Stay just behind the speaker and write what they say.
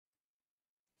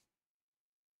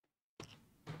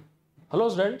Hello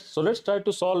students, so let's try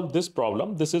to solve this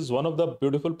problem. This is one of the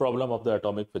beautiful problem of the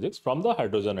atomic physics from the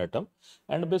hydrogen atom,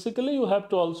 and basically you have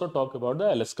to also talk about the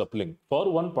LS coupling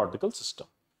for one particle system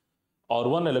or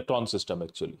one electron system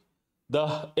actually.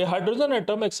 A hydrogen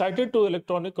atom excited to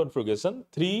electronic configuration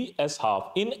 3s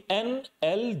half in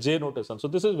NLJ notation. So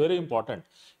this is very important.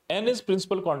 N is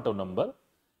principal quantum number,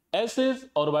 S is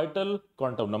orbital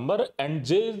quantum number, and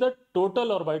J is the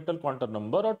total orbital quantum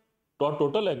number or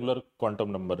total angular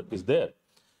quantum number is there.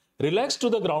 Relaxed to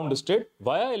the ground state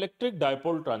via electric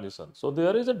dipole transition. So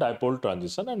there is a dipole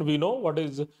transition, and we know what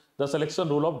is the selection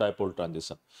rule of dipole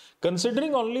transition.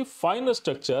 Considering only fine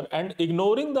structure and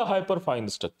ignoring the hyperfine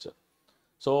structure.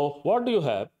 So what do you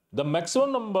have? The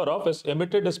maximum number of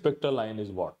emitted spectral line is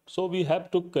what? So we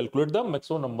have to calculate the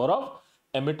maximum number of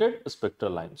emitted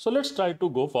spectral line. So let's try to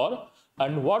go for,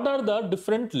 and what are the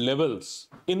different levels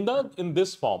in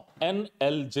this form,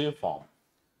 NLJ form.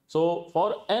 So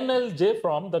for NLJ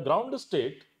form, the ground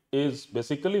state is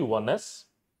basically 1s.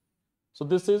 So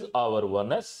this is our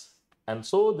 1s, and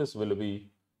so this will be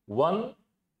 1s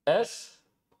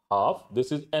half.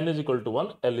 This is n is equal to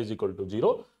 1, L is equal to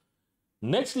 0.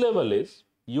 Next level is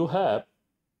you have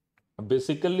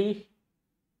basically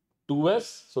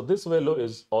 2s. So this value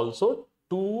is also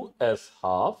 2s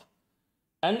half.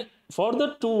 And for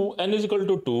the 2, n is equal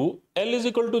to 2, L is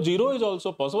equal to 0 is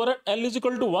also possible, and L is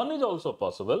equal to 1 is also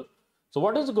possible. So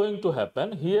what is going to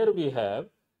happen? Here we have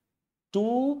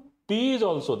 2p is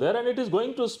also there, and it is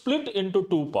going to split into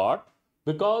two parts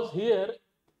because here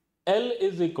L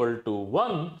is equal to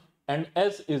 1 and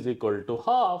S is equal to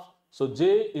half. So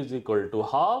J is equal to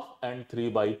half and 3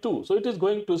 by 2. So it is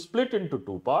going to split into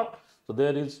two parts. So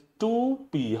there is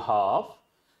 2p half,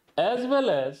 as well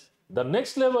as the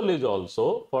next level is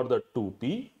also for the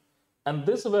 2p, and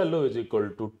this value is equal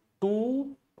to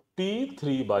 2p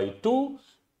 3 by 2,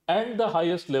 and the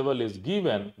highest level is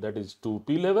given, that is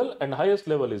 2p level, and highest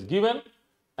level is given,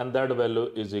 and that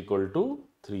value is equal to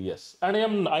 3s.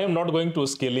 And I am not going to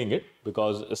scaling it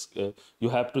because you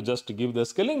have to just give the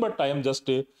scaling, but I am just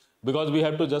because we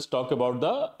have to just talk about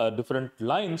the different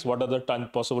lines, what are the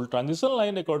possible transition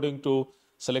line according to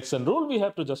selection rule. We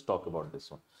have to just talk about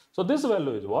this one. So this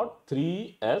value is what?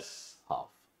 3s half.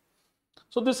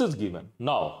 So this is given.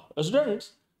 Now,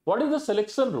 students, what is the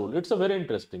selection rule? It's a very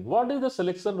interesting. What is the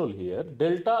selection rule here?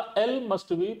 Delta L must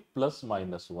be plus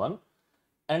minus 1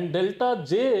 and delta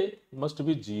J must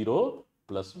be 0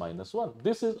 plus minus 1.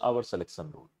 This is our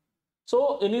selection rule.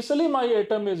 So initially my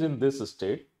atom is in this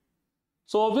state.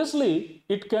 So obviously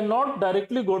it cannot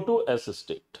directly go to S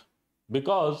state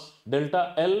because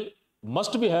delta L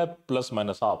must be have plus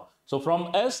minus half. So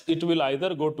from S it will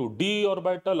either go to D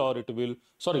orbital, or it will,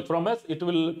 from S it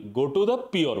will go to the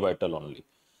P orbital only.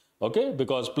 Okay,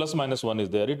 because plus minus 1 is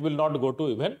there, it will not go to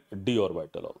even D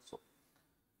orbital also.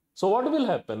 So what will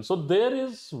happen? So there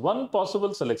is one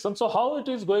possible selection. So how it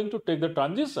is going to take the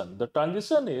transition? The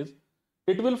transition is,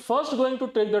 it will first going to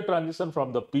take the transition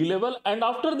from the P level, and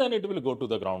after then it will go to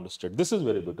the ground state. This is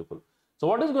very beautiful. So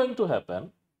what is going to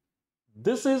happen?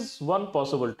 This is one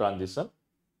possible transition,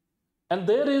 and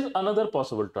there is another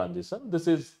possible transition. This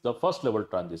is the first level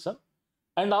transition,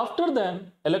 and after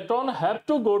then electron have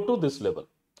to go to this level.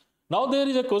 Now there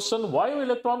is a question, why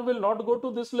electron will not go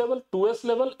to this level, 2s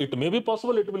level? It may be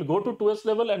possible it will go to 2s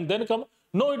level and then come.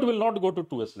 No, it will not go to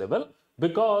 2s level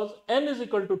because n is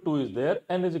equal to 2 is there,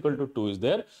 n is equal to 2 is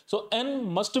there. So n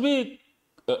must be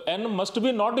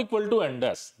not equal to n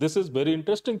dash. This is very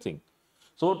interesting thing.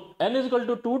 So n is equal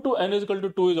to 2 to n is equal to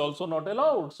 2 is also not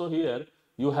allowed. So here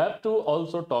you have to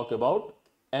also talk about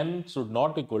n should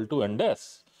not equal to n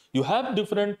dash. You have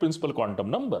different principal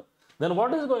quantum number. Then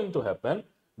what is going to happen?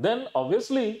 Then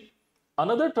obviously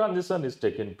another transition is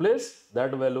taken place,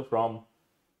 that value from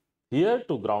here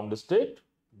to ground state.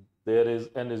 There is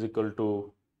n is equal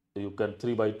to, you can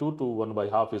 3 by 2 to 1 by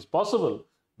half is possible,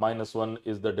 minus 1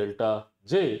 is the delta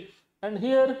J, and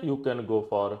here you can go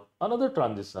for another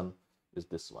transition is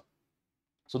this one.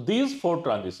 So these four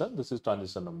transitions, this is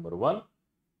transition number 1,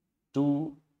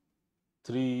 2,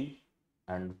 3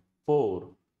 and 4.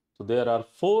 So there are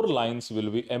 4 lines will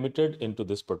be emitted into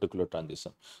this particular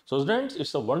transition. So students,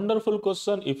 it's a wonderful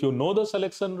question. If you know the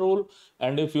selection rule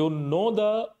and if you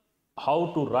know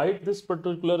how to write this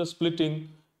particular splitting,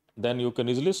 then you can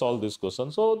easily solve this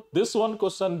question. So this one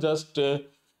question just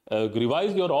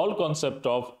revise your all concept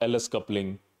of LS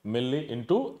coupling mainly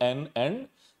into N and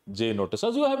J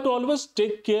notations. You have to always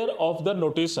take care of the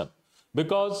notation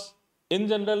because in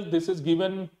general this is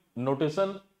given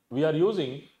notation we are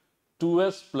using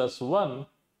 2s plus 1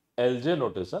 LJ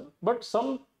notation, but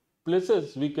some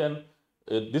places we can,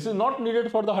 this is not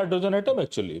needed for the hydrogen atom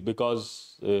actually,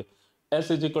 because S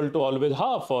is equal to always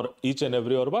half for each and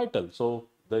every orbital. So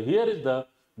here is the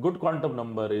good quantum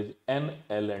number is N,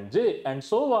 L and J. And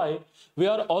so why we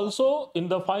are also in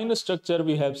the fine structure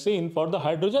we have seen for the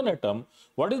hydrogen atom.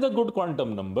 What is the good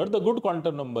quantum number? The good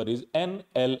quantum number is N,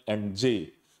 L and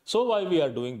J. So why we are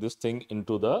doing this thing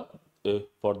into the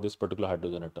for this particular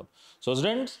hydrogen atom. So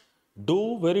students,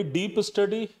 do very deep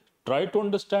study, try to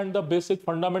understand the basic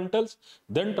fundamentals,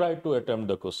 then try to attempt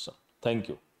the question. Thank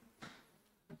you.